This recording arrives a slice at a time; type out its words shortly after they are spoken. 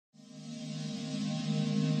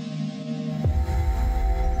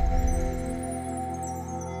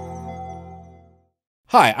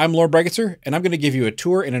Hi, I'm Lorne Bregitzer, and I'm going to give you a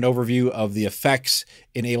tour and an overview of the effects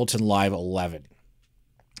in Ableton Live 11.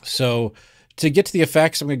 So to get to the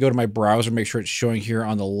effects, I'm going to go to my browser, make sure it's showing here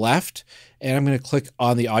on the left, and I'm going to click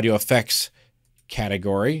on the audio effects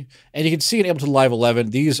category. And you can see in Ableton Live 11,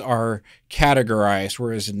 these are categorized,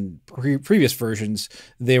 whereas in previous versions,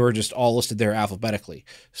 they were just all listed there alphabetically.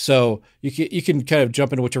 So you can kind of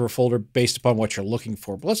jump into whichever folder based upon what you're looking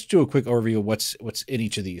for. But let's do a quick overview of what's in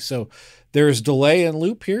each of these. So there's delay and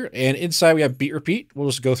loop here, and inside we have beat repeat. We'll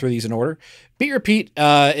just go through these in order. Beat repeat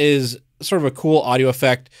is sort of a cool audio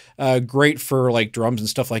effect, great for like drums and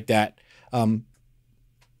stuff like that.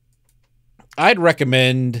 I'd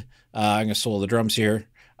recommend, I'm going to solo the drums here.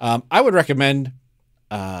 I would recommend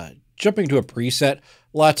jumping to a preset.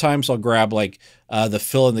 A lot of times I'll grab like the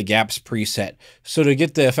fill in the gaps preset. So to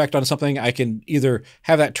get the effect on something, I can either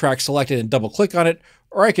have that track selected and double click on it,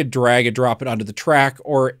 or I could drag and drop it onto the track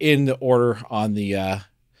or in the order on the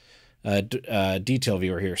detail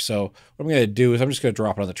viewer here. So what I'm going to do is I'm just going to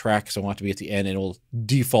drop it on the track because I want it to be at the end, and it will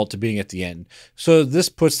default to being at the end. So this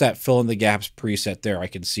puts that fill in the gaps preset there. I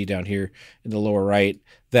can see down here in the lower right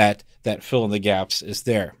that fill in the gaps is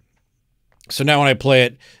there. So now when I play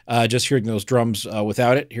it, just hearing those drums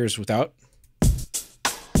without it, here's without.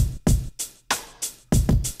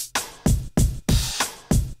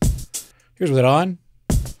 Here's with it on.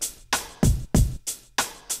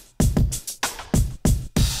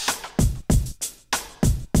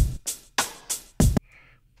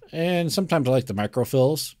 And sometimes I like the micro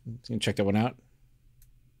fills. You can check that one out.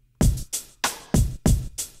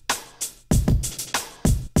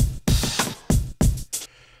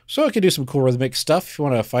 So it can do some cool rhythmic stuff. If you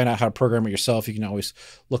want to find out how to program it yourself, you can always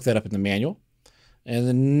look that up in the manual. And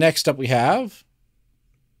the next up we have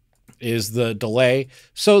is the delay.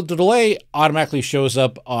 So the delay automatically shows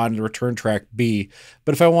up on the return track B.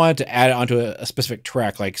 But if I wanted to add it onto a specific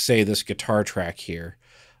track, like say this guitar track here,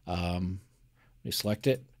 let me select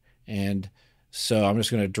it. And so I'm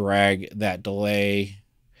just going to drag that delay.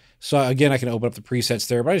 So again, I can open up the presets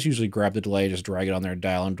there, but I just usually grab the delay, just drag it on there and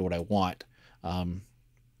dial into what I want.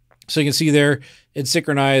 So you can see there, it's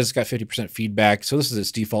synchronized, got 50% feedback. So this is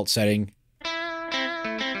its default setting.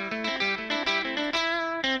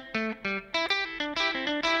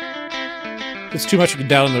 If it's too much, you can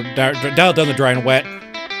dial it down the dry and wet.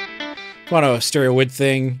 If you want a stereo width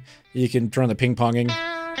thing, you can turn on the ping-ponging.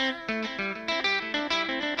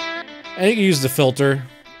 And you can use the filter.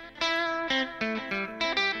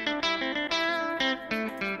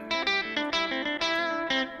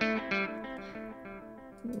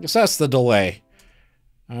 So that's the delay.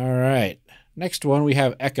 All right. Next one, we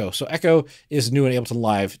have echo. So echo is new in Ableton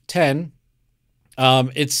Live 10.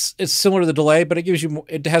 It's similar to the delay, but it gives you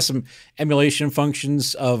it has some emulation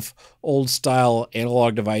functions of old style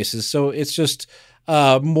analog devices. So it's just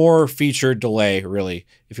more featured delay, really,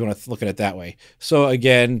 if you want to look at it that way. So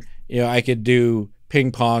again, I could do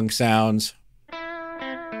ping pong sounds.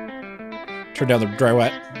 Turn down the dry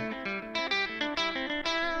wet.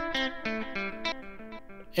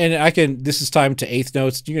 And I can, this is time to 8th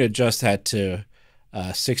notes. You can adjust that to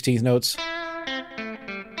 16th notes.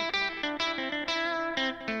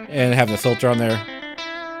 And have the filter on there.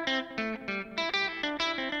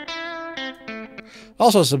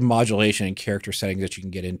 Also some modulation and character settings that you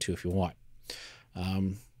can get into if you want.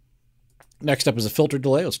 Next up is a filter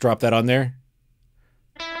delay. Let's drop that on there.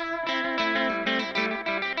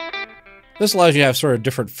 This allows you to have sort of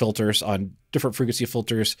different filters on different frequency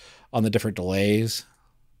filters on the different delays.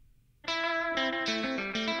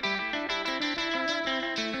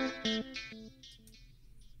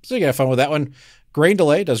 So you can have fun with that one. Grain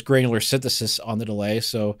delay does granular synthesis on the delay,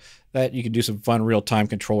 so that you can do some fun real-time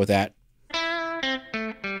control with that.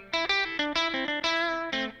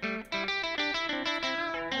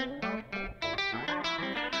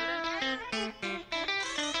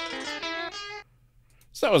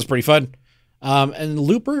 So that was pretty fun. And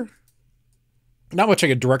Looper, not much I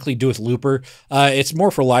could directly do with Looper. It's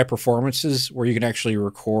more for live performances where you can actually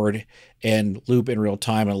record and loop in real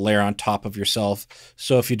time and layer on top of yourself.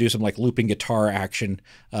 So if you do some like looping guitar action,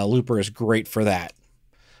 Looper is great for that.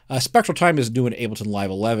 Spectral Time is new in Ableton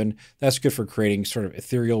Live 11. That's good for creating sort of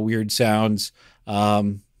ethereal, weird sounds.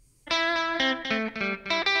 You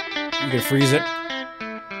can freeze it.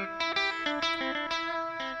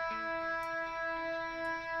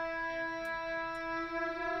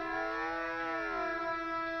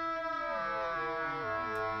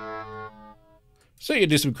 So you can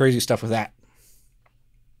do some crazy stuff with that.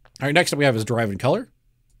 All right, next up we have is drive and color.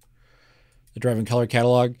 the drive and color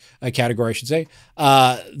catalog category, I should say.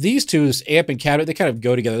 These two, this amp and cabinet, they kind of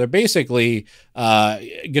go together. They're basically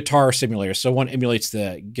guitar simulators. So one emulates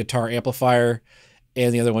the guitar amplifier,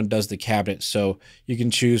 and the other one does the cabinet. So you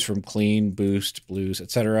can choose from clean, boost, blues,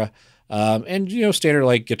 etc. And standard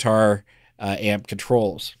like guitar amp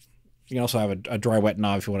controls. You can also have a dry wet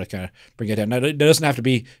knob if you want to kind of bring it down. Now, it doesn't have to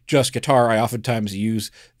be just guitar. I oftentimes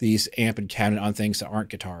use these amp and cabinet on things that aren't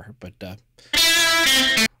guitar. But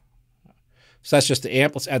so that's just the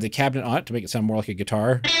amp. Let's add the cabinet on it to make it sound more like a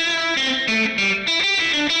guitar.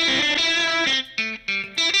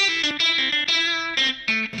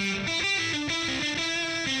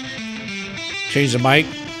 Change the mic.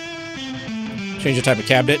 Change the type of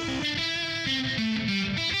cabinet.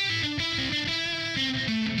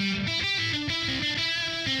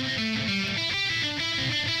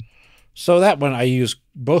 So that one I use,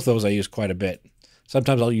 both those I use quite a bit.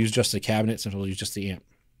 Sometimes I'll use just the cabinet, sometimes I'll use just the amp.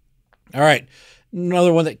 All right,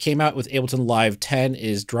 another one that came out with Ableton Live 10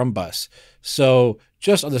 is Drum Bus. So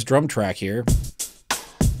just on this drum track here,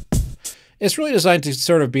 it's really designed to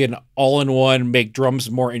sort of be an all-in-one, make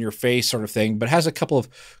drums more in your face sort of thing, but it has a couple of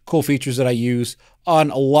cool features that I use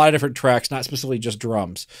on a lot of different tracks, not specifically just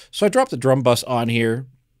drums. So I dropped the drum bus on here,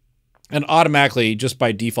 and automatically, just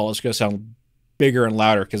by default, it's going to sound bigger and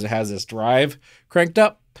louder because it has this drive cranked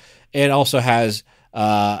up, and it also has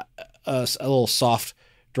a little soft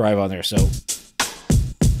drive on there. So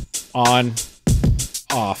on,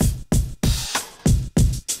 off.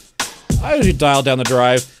 I usually dial down the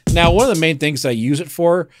drive. Now, one of the main things I use it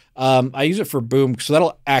for, I use it for boom, so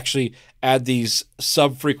that'll actually add these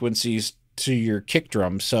sub frequencies to your kick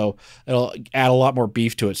drum, so it'll add a lot more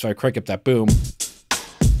beef to it. So I crank up that boom.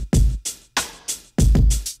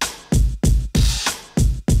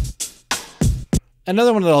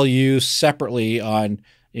 Another one that I'll use separately on,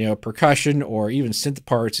 percussion or even synth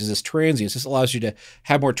parts is this transients. This allows you to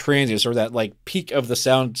have more transients, or that like peak of the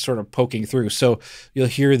sound sort of poking through. So you'll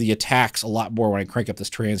hear the attacks a lot more when I crank up this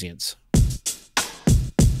transients.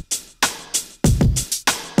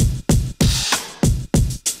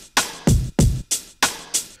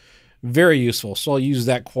 Very useful. So I'll use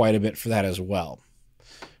that quite a bit for that as well.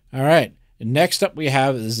 All right. Next up we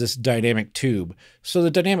have is this dynamic tube. So the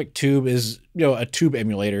dynamic tube is, a tube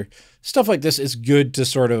emulator. Stuff like this is good to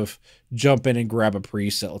sort of jump in and grab a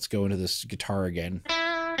preset. Let's go into this guitar again.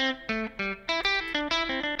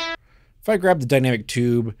 If I grab the dynamic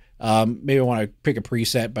tube, maybe I want to pick a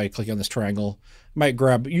preset by clicking on this triangle. I might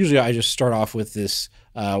grab, usually I just start off with this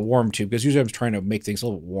warm tube, because usually I'm trying to make things a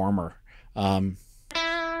little bit warmer.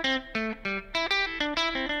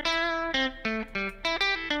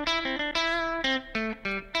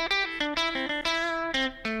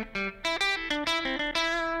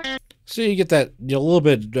 So you get that a little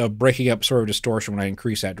bit of breaking up sort of distortion when I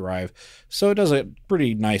increase that drive. So it does a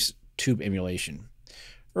pretty nice tube emulation.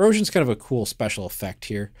 Erosion's kind of a cool special effect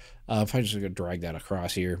here. If I'm just going to drag that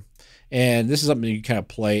across here. And this is something you kind of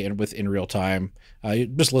play with in real time.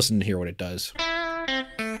 Just listen to hear what it does.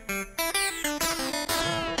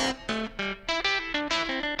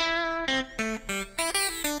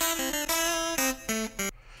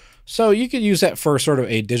 So you could use that for sort of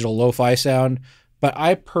a digital lo-fi sound, but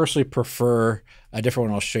I personally prefer a different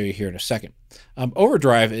one I'll show you here in a second.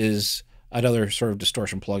 Overdrive is another sort of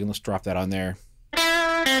distortion plugin. Let's drop that on there.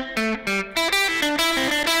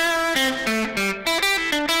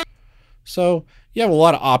 So you have a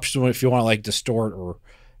lot of options if you want to like distort or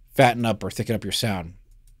fatten up or thicken up your sound.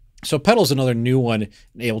 So pedal is another new one in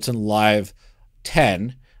Ableton Live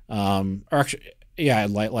 10. Or actually, yeah,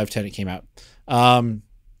 Live 10 it came out.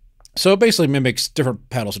 So it basically mimics different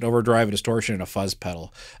pedals, an overdrive, a distortion, and a fuzz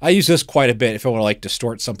pedal. I use this quite a bit if I want to like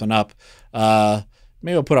distort something up.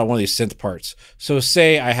 Maybe I'll put on one of these synth parts. So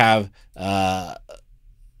say I have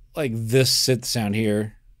like this synth sound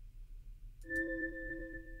here.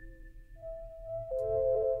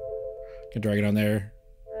 Can drag it on there.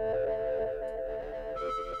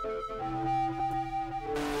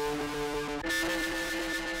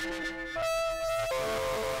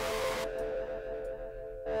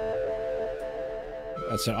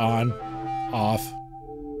 That's an on, off.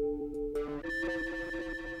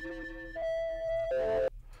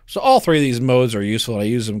 So all three of these modes are useful, and I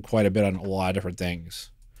use them quite a bit on a lot of different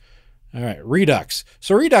things. All right, Redux.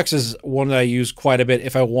 So Redux is one that I use quite a bit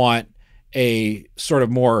if I want a sort of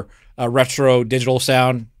more retro digital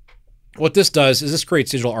sound. What this does is this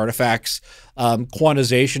creates digital artifacts,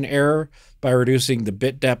 quantization error by reducing the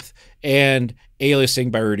bit depth, and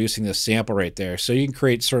aliasing by reducing the sample rate there. So you can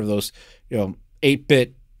create sort of those,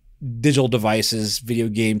 8-bit digital devices, video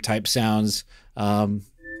game type sounds.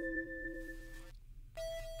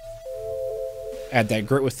 add that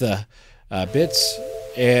grit with the bits,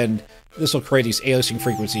 and this will create these aliasing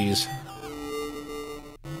frequencies.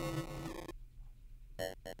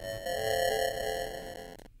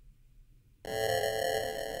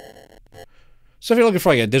 So if you're looking for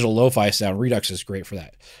like a digital lo-fi sound, Redux is great for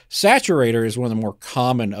that. Saturator is one of the more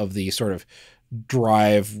common of the sort of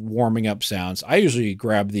drive warming up sounds. I usually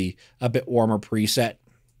grab the a bit warmer preset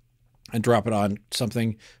and drop it on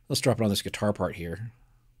something. Let's drop it on this guitar part here.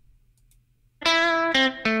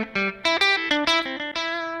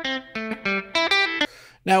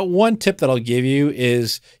 Now, one tip that I'll give you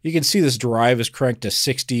is you can see this drive is cranked to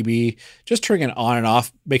 6 dB. Just turning it on and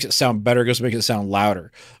off makes it sound better, makes it sound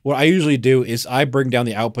louder. What I usually do is I bring down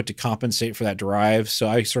the output to compensate for that drive. So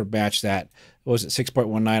I sort of match that. What was it,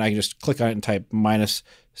 6.19? I can just click on it and type minus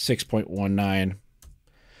 6.19.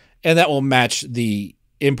 And that will match the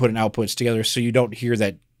input and outputs together so you don't hear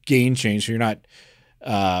that gain change. So you're not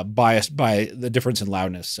biased by the difference in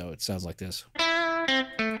loudness. So it sounds like this.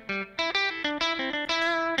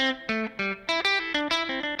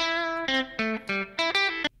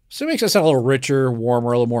 So it makes it sound a little richer,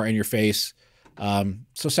 warmer, a little more in your face. So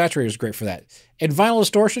Saturator is great for that. And vinyl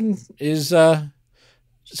distortion is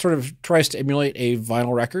sort of tries to emulate a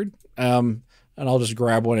vinyl record. And I'll just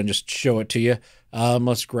grab one and just show it to you.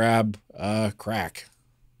 Let's grab Crack.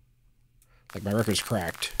 Like my record's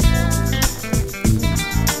cracked.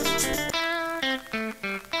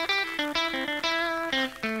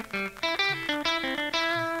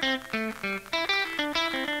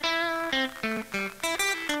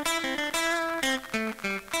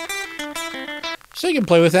 So you can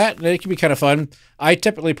play with that, and it can be kind of fun. I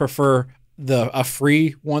typically prefer a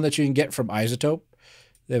free one that you can get from Isotope.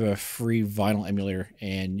 They have a free vinyl emulator,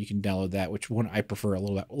 and you can download that, which one I prefer a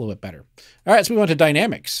little bit better. All right, let's move on to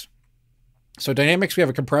Dynamics. So Dynamics, we have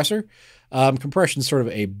a compressor. Compression is sort of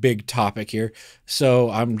a big topic here,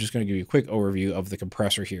 so I'm just going to give you a quick overview of the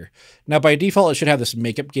compressor here. Now, by default, it should have this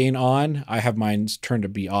makeup gain on. I have mine turned to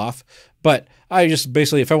be off, but I just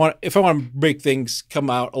basically, if I want to make things come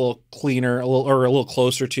out a little cleaner, a little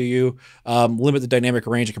closer to you, limit the dynamic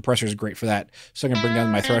range. A compressor is great for that. So I'm going to bring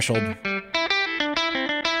down my threshold.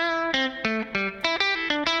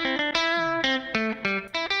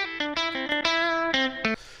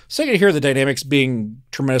 So you can hear the dynamics being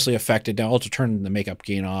tremendously affected. Now I'll just turn the makeup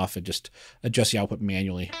gain off and just adjust the output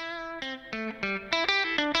manually.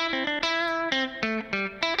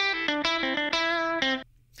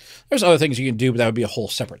 There's other things you can do, but that would be a whole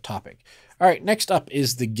separate topic. All right, next up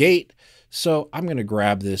is the gate. So I'm going to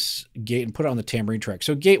grab this gate and put it on the tambourine track.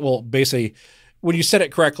 So gate will basically, when you set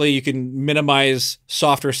it correctly, you can minimize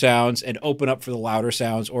softer sounds and open up for the louder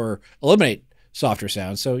sounds, or eliminate softer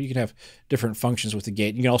sounds. So you can have different functions with the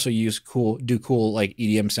gate. You can also use do cool like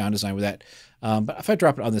EDM sound design with that. But if I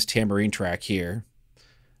drop it on this tambourine track here,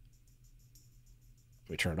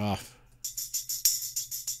 let me turn it off.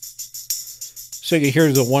 So you can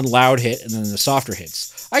hear the one loud hit and then the softer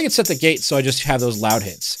hits. I can set the gate so I just have those loud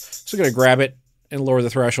hits. So I'm going to grab it and lower the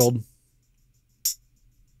threshold.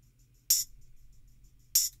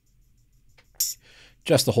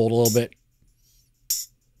 Adjust the hold a little bit.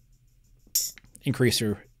 Increase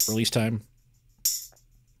your release time.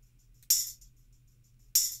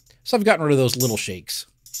 So I've gotten rid of those little shakes.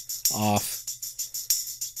 Off,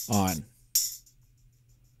 on.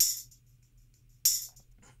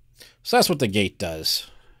 So that's what the gate does.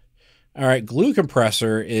 All right, glue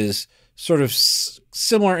compressor is sort of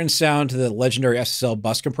similar in sound to the legendary SSL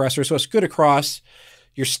bus compressor. So it's good across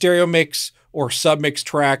your stereo mix or submix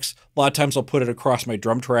tracks. A lot of times I'll put it across my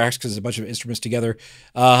drum tracks because it's a bunch of instruments together.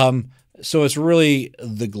 So it's really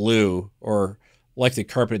the glue, or like the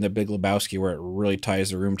carpet in The Big Lebowski, where it really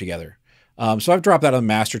ties the room together. So I've dropped that on the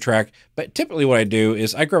master track, but typically what I do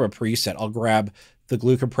is I grab a preset. I'll grab the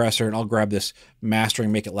glue compressor and I'll grab this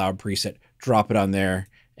mastering Make It Loud preset, drop it on there,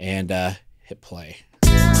 and hit play.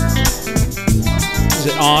 Is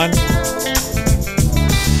it on?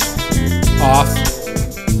 Off?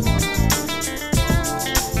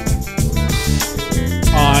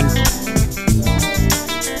 On?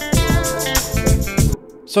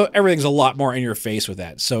 So everything's a lot more in your face with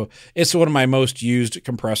that. So it's one of my most used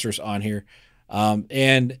compressors on here.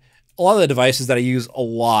 And a lot of the devices that I use a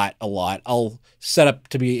lot, I'll set up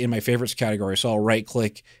to be in my favorites category. So I'll right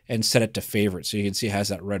click and set it to favorites. So you can see it has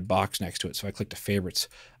that red box next to it. So if I click to favorites,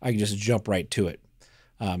 I can just jump right to it.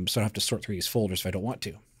 So I don't have to sort through these folders if I don't want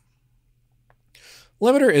to.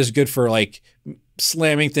 Limiter is good for like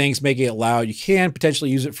slamming things, making it loud. You can potentially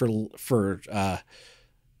use it for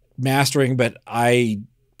mastering, but I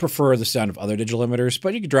prefer the sound of other digital limiters,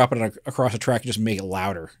 but you can drop it across a track and just make it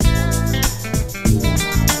louder.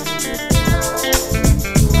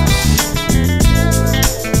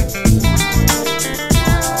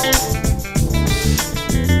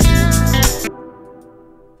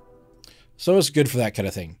 So it's good for that kind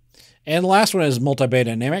of thing. And the last one is Multiband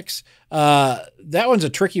Dynamics. That one's a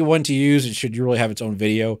tricky one to use. It should really have its own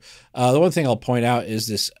video. The one thing I'll point out is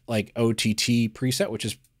this like OTT preset, which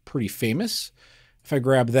is pretty famous. If I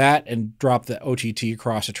grab that and drop the OTT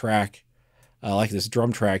across a track, like this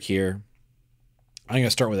drum track here, I'm going to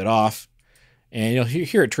start with it off. And you'll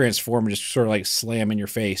hear it transform and just sort of like slam in your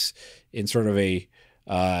face in sort of a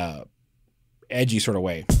edgy sort of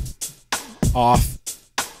way. Off,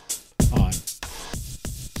 on.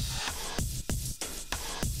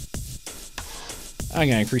 I'm going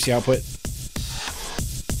to increase the output.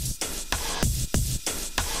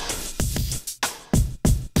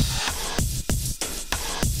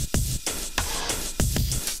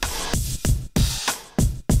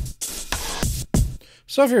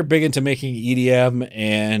 So if you're big into making EDM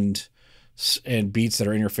and beats that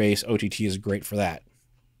are in your face, OTT is great for that.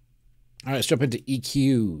 All right, let's jump into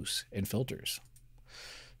EQs and filters.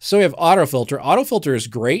 So we have auto filter. Auto filter is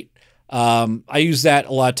great. I use that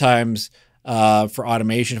a lot of times for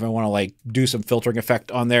automation if I want to like do some filtering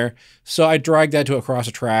effect on there. So I drag that across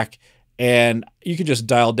a track, and you can just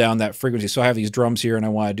dial down that frequency. So I have these drums here and I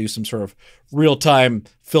want to do some sort of real-time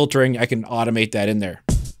filtering. I can automate that in there.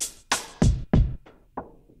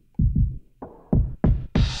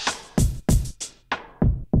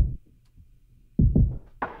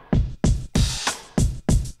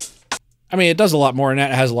 I mean, it does a lot more than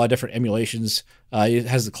that. It has a lot of different emulations. It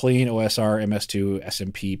has the clean, OSR, MS2,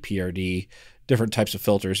 SMP, PRD, different types of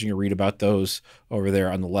filters. You can read about those over there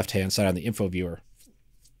on the left-hand side on the info viewer.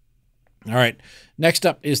 All right, next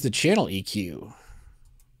up is the channel EQ.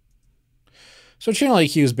 So channel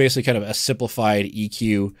EQ is basically kind of a simplified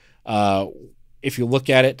EQ. If you look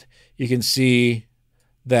at it, you can see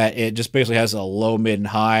that it just basically has a low, mid, and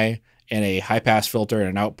high, and a high-pass filter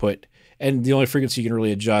and an output. And the only frequency you can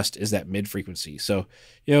really adjust is that mid frequency. So,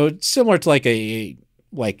 you know, it's similar to like a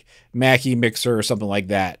Mackie mixer or something like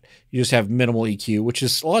that. You just have minimal EQ, which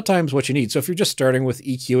is a lot of times what you need. So if you're just starting with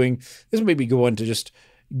EQing, this may be good one to just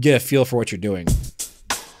get a feel for what you're doing.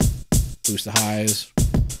 Boost the highs,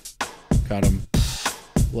 cut them,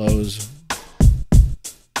 lows,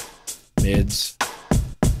 mids.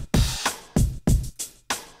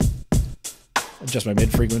 Adjust my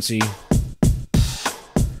mid frequency.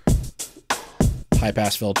 High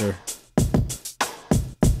pass filter.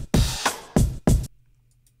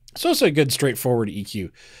 So it's a good straightforward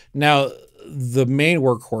EQ. Now, the main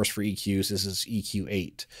workhorse for EQs is this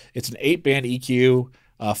EQ8. It's an 8-band EQ,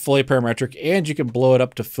 fully parametric, and you can blow it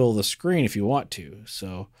up to fill the screen if you want to.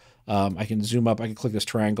 So I can zoom up, I can click this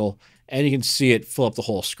triangle, and you can see it fill up the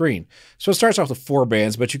whole screen. So it starts off with 4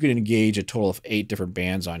 bands, but you can engage a total of 8 different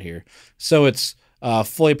bands on here. So it's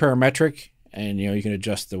fully parametric, and you know you can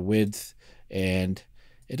adjust the width, and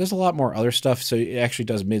it does a lot more other stuff. So it actually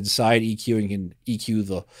does mid-side EQ, and you can EQ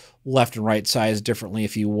the left and right sides differently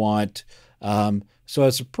if you want. So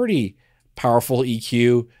it's a pretty powerful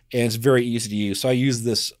EQ, and it's very easy to use. So I use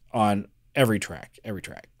this on every track. And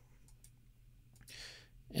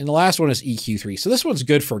the last one is EQ3. So this one's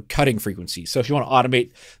good for cutting frequencies. So if you want to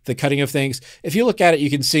automate the cutting of things, if you look at it, you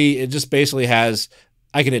can see it just basically has,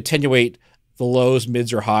 I can attenuate the lows,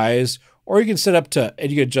 mids, or highs, or you can set up to,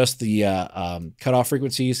 and you can adjust the cutoff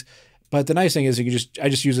frequencies. But the nice thing is I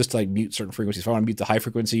just use this to like mute certain frequencies. If I want to mute the high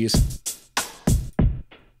frequencies,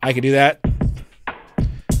 I can do that.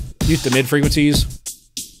 Mute the mid frequencies.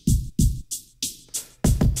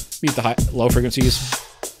 Mute the low frequencies.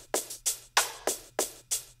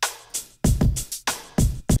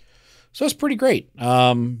 So it's pretty great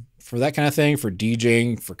for that kind of thing, for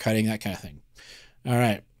DJing, for cutting, that kind of thing. All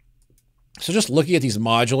right. So just looking at these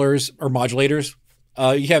modulators,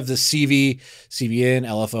 you have the CV, CV-in,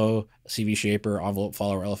 LFO, CV shaper, envelope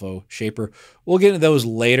follower, LFO shaper. We'll get into those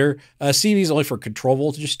later. CV is only for control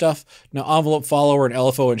voltage stuff. Now, envelope follower and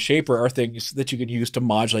LFO and shaper are things that you can use to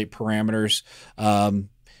modulate parameters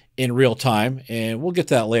in real time. And we'll get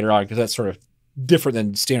to that later on because that's sort of different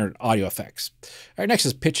than standard audio effects. All right, next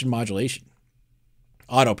is pitch and modulation.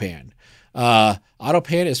 Autopan.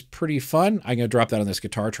 Autopan is pretty fun. I'm going to drop that on this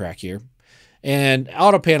guitar track here. And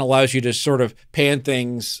Autopan allows you to sort of pan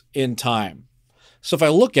things in time. So if I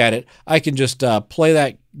look at it, I can just play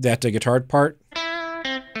that guitar part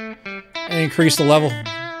and increase the level.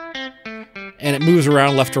 And it moves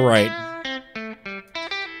around left to right.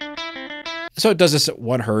 So it does this at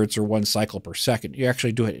 1 hertz or 1 cycle per second. You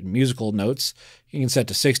actually do it in musical notes. You can set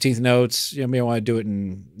to 16th notes. You may want to do it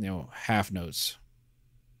in half notes.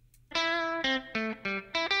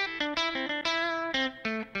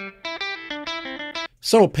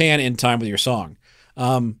 So it'll pan in time with your song.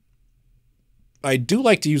 I do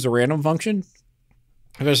like to use a random function.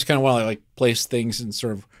 I just kind of want to like place things in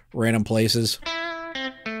sort of random places.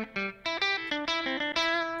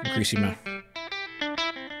 Increase the amount.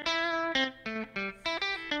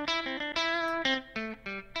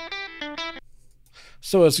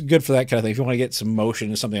 So it's good for that kind of thing. If you want to get some motion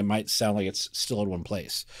in something that might sound like it's still in one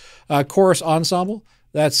place. Chorus-Ensemble,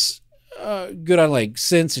 that's good on like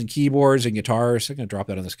synths and keyboards and guitars. I'm going to drop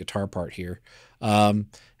that on this guitar part here.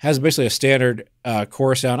 Has basically a standard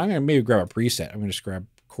chorus sound. I'm going to maybe grab a preset. I'm going to just grab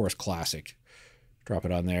Chorus Classic. Drop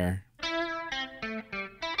it on there.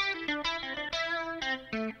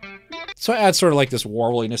 So I add sort of like this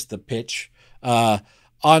warbliness to the pitch.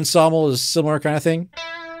 Ensemble is similar kind of thing.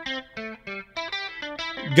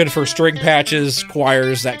 Good for string patches,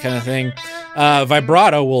 choirs, that kind of thing.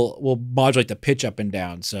 Vibrato will modulate the pitch up and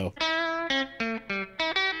down. So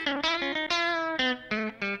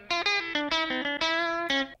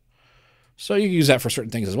you can use that for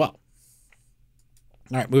certain things as well.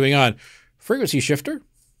 All right, moving on. Frequency shifter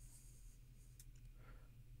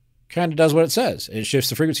kind of does what it says. It shifts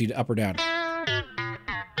the frequency to up or down.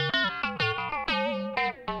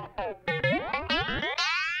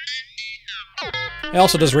 It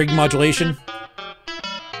also does ring modulation.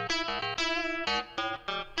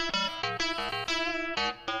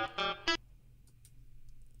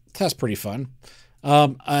 That's pretty fun.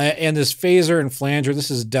 And this phaser and flanger, this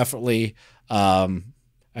is definitely a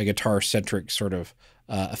guitar-centric sort of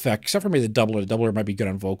effect, except for maybe the doubler. The doubler might be good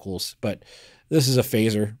on vocals, but this is a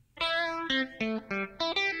phaser.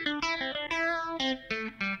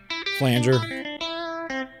 Flanger.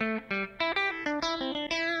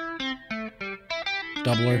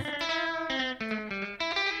 Doubler.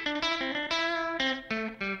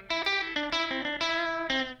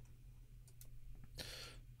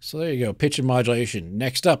 So there you go, pitch and modulation.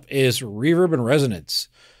 Next up is reverb and resonance.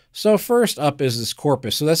 So first up is this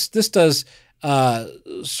Corpus. So this does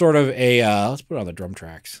sort of a, let's put it on the drum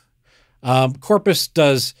tracks. Corpus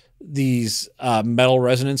does these metal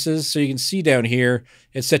resonances. So you can see down here,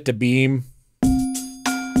 it's set to beam.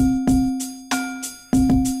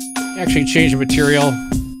 Actually change the material.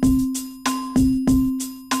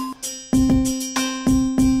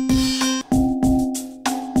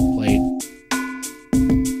 Plate.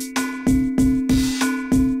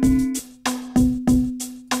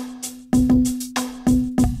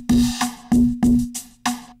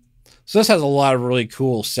 So this has a lot of really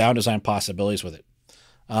cool sound design possibilities with it.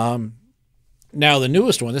 Now the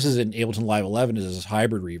newest one, this is in Ableton Live 11, is this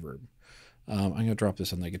hybrid reverb. I'm going to drop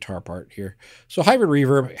this on the guitar part here. So hybrid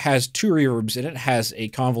reverb has two reverbs in it. It has a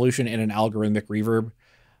convolution and an algorithmic reverb.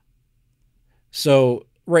 So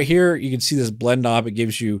right here, you can see this blend knob. It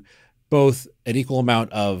gives you both an equal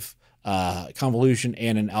amount of convolution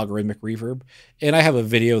and an algorithmic reverb. And I have a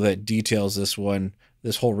video that details this one,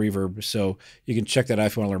 this whole reverb. So you can check that out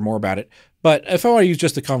if you want to learn more about it. But if I want to use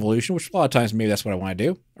just the convolution, which a lot of times maybe that's what I want to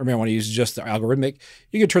do, or maybe I want to use just the algorithmic,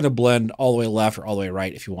 you can turn the blend all the way left or all the way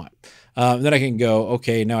right if you want. Then I can go,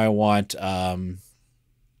 okay, now I want a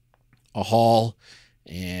hall,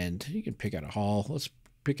 and you can pick out a hall. Let's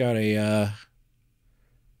pick out a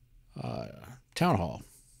town hall.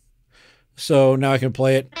 So now I can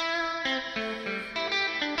play it.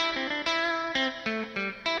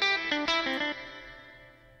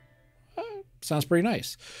 Sounds pretty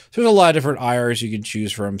nice. So there's a lot of different IRs you can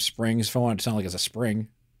choose from. Springs, if I want it to sound like it's a spring.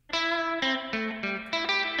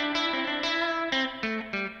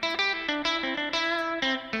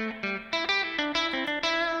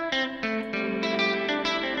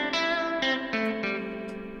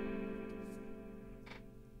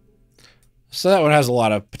 So that one has a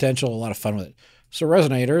lot of potential, a lot of fun with it. So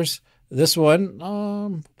resonators, this one,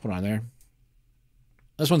 put on there.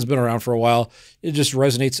 This one's been around for a while. It just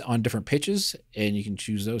resonates on different pitches, and you can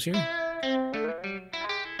choose those here.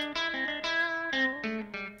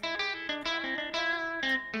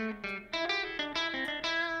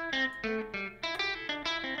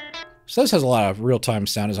 So this has a lot of real-time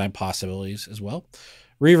sound design possibilities as well.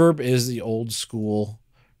 Reverb is the old school,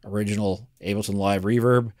 original Ableton Live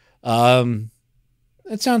reverb.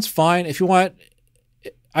 It sounds fine. If you want,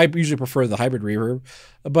 I usually prefer the hybrid reverb,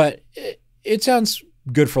 but it sounds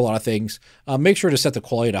good for a lot of things. Make sure to set the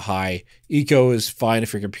quality to high. Eco is fine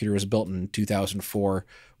if your computer was built in 2004,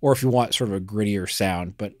 or if you want sort of a grittier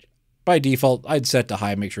sound. But by default, I'd set to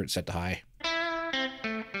high. Make sure it's set to high.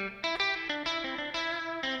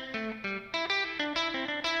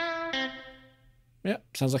 Yep,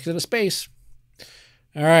 sounds like it's in a space.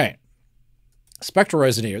 All right. Spectral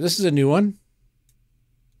Resonator. This is a new one.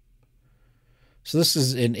 So this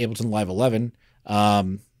is in Ableton Live 11.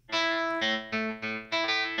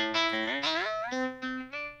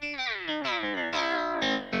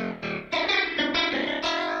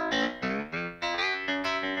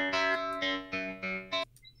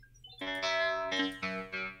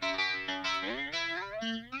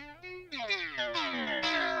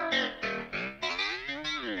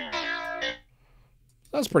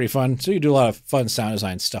 that's pretty fun. So you do a lot of fun sound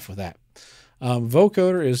design stuff with that.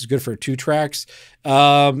 Vocoder is good for 2 tracks.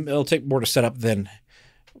 It'll take more to set up than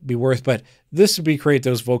be worth, but this would be create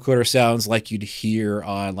those vocoder sounds like you'd hear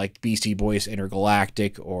on like Beastie Boys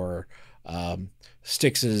Intergalactic or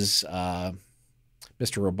Styx's Mr.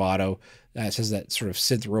 Roboto. It says that sort of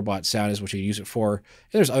synth robot sound is what you use it for. And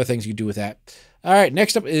there's other things you can do with that. All right,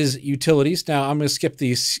 next up is utilities. Now I'm going to skip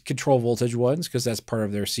these control voltage ones because that's part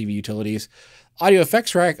of their CV utilities. Audio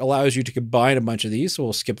effects rack allows you to combine a bunch of these, so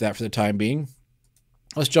we'll skip that for the time being.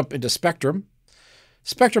 Let's jump into Spectrum.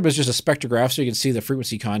 Spectrum is just a spectrograph, so you can see the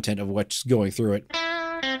frequency content of what's going through it.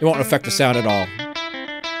 It won't affect the sound at all.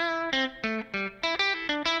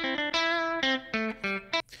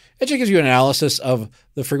 It just gives you an analysis of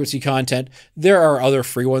the frequency content. There are other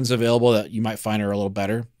free ones available that you might find are a little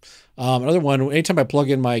better. Another one, anytime I plug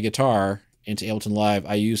in my guitar into Ableton Live,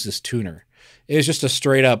 I use this tuner. It's just a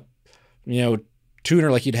straight up,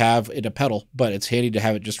 tuner like you'd have in a pedal, but it's handy to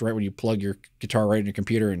have it just right when you plug your guitar right in your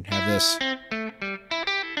computer and have this.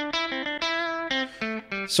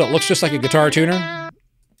 So it looks just like a guitar tuner,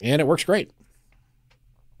 and it works great.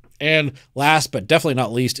 And last but definitely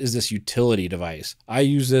not least is this utility device. I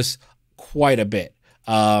use this quite a bit.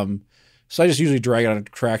 So I just usually drag it on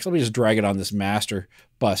tracks. Let me just drag it on this master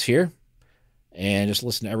bus here and just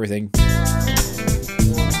listen to everything.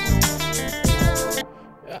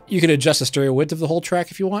 You can adjust the stereo width of the whole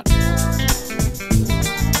track if you want.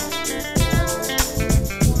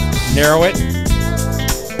 Narrow it.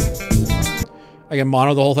 I can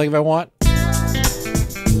mono the whole thing if I want.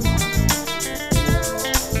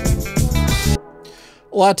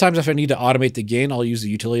 A lot of times if I need to automate the gain, I'll use the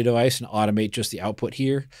utility device and automate just the output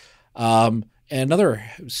here. And another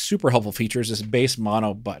super helpful feature is this bass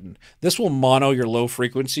mono button. This will mono your low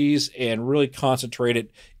frequencies and really concentrate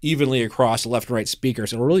it evenly across the left and right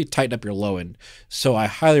speakers. It'll really tighten up your low end. So I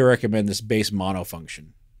highly recommend this bass mono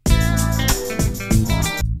function.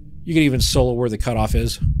 You can even solo where the cutoff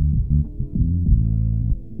is.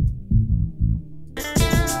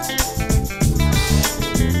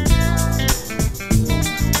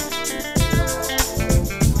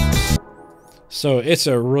 So it's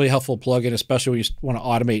a really helpful plugin, especially when you want to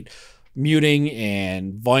automate muting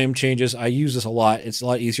and volume changes. I use this a lot. It's a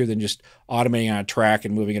lot easier than just automating on a track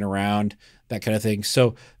and moving it around, that kind of thing.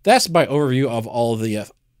 So that's my overview of all of the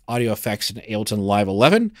audio effects in Ableton Live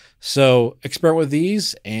 11. So experiment with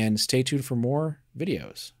these and stay tuned for more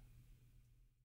videos.